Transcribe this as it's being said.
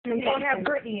you don't have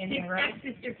Brittany in His here, right?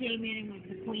 stepsister came in and was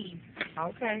the queen.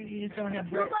 Okay, you just don't have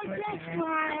Brittany in here.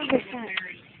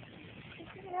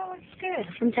 That looks good.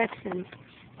 From Texas.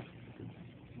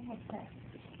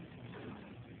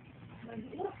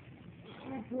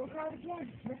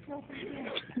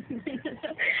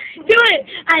 Do it!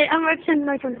 I'm watching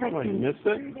like from Texas. Oh, you missed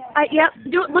it? Yep.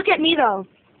 Do it. Look at me though.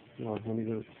 No, let me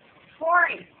do it.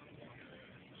 Corey!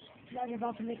 Now you're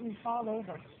about to make me fall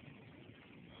over.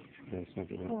 Yeah, it's not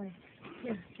good. Corey.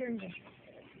 Here, turn this.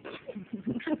 It's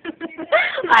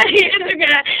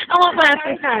okay. I won't laugh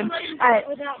this time. Alright.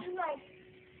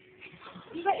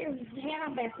 You got your hand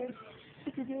on backwards.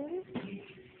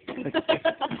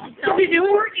 What are you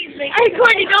doing? Hey,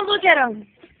 Courtney, don't look at him.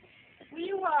 Will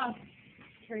you,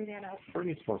 carry that out?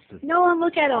 Courtney's supposed to. No one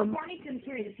look at him. Courtney's going to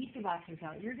carry the pizza boxes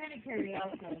out. You're going to carry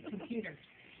out the computer.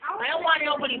 I don't want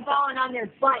nobody falling on their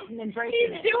butt and then breaking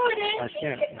it. He's doing it.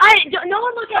 I can't. No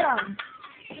one look at him.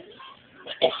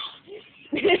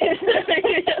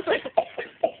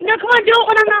 No, come on, do it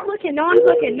when I'm not looking. No one's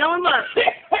looking. No one look.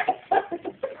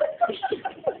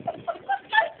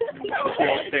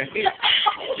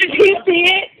 Did you see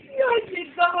it? She's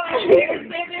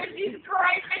there. She's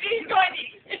crying. She's going.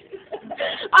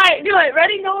 Alright, do it.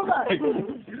 Ready? No one look.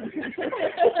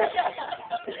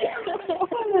 Oh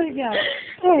my God.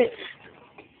 Alright.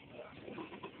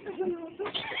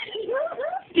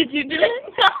 Did you do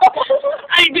it? No.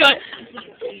 I didn't do it.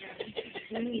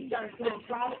 Then he starts going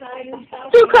cross-eyed and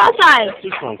stuff. Do cross-eyed.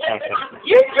 Just one second.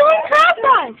 You're doing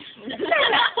cross-eyed.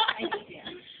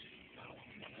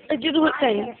 Do the lip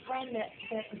thing.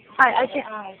 I can't.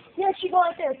 Yeah, she go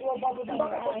like this. Little bubble down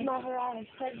her eyes. Not her eyes.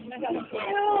 Did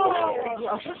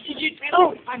you?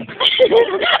 Oh. I want to.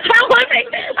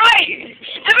 Alright.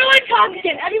 Everyone talk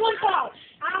again. Everyone talk.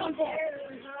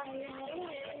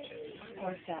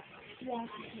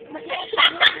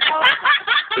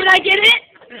 Did I get it?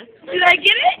 Did I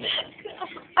get it?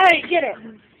 Alright, get it.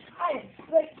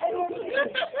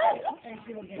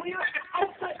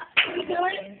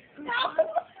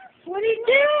 What do you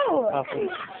do? Nothing.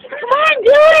 Come on,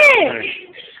 do it!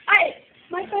 Alright,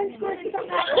 my friend's going to come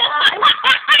back.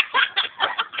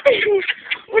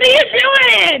 What are you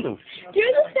doing? Do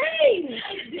the thing!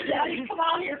 I didn't come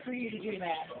out here for you to do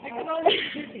that. I come out here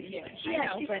to visit you.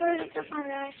 Yeah, she's putting stuff on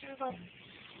her.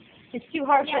 It's too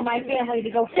hard for my family to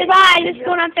go, say bye, this is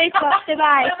going on Facebook, say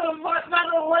bye. My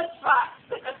little one spot.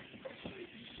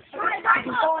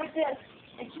 She'd go like this,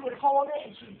 and she would hold it,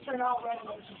 and she'd turn all red, and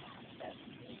she'd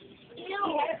he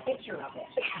had a picture of it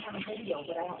on a video,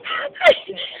 but I don't know.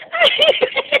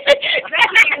 That's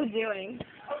what he was doing.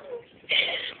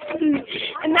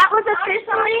 And that was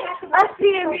officially us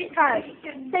being retard.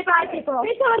 Say bye, people.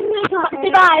 Say bye. Say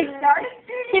bye.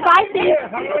 Say bye, Steve.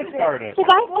 Started. Say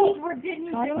bye,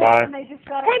 Steve. Bye.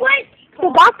 Hey, wait. Say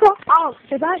bye. Oh,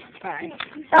 say bye. Bye.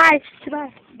 Bye. Say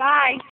bye. Bye.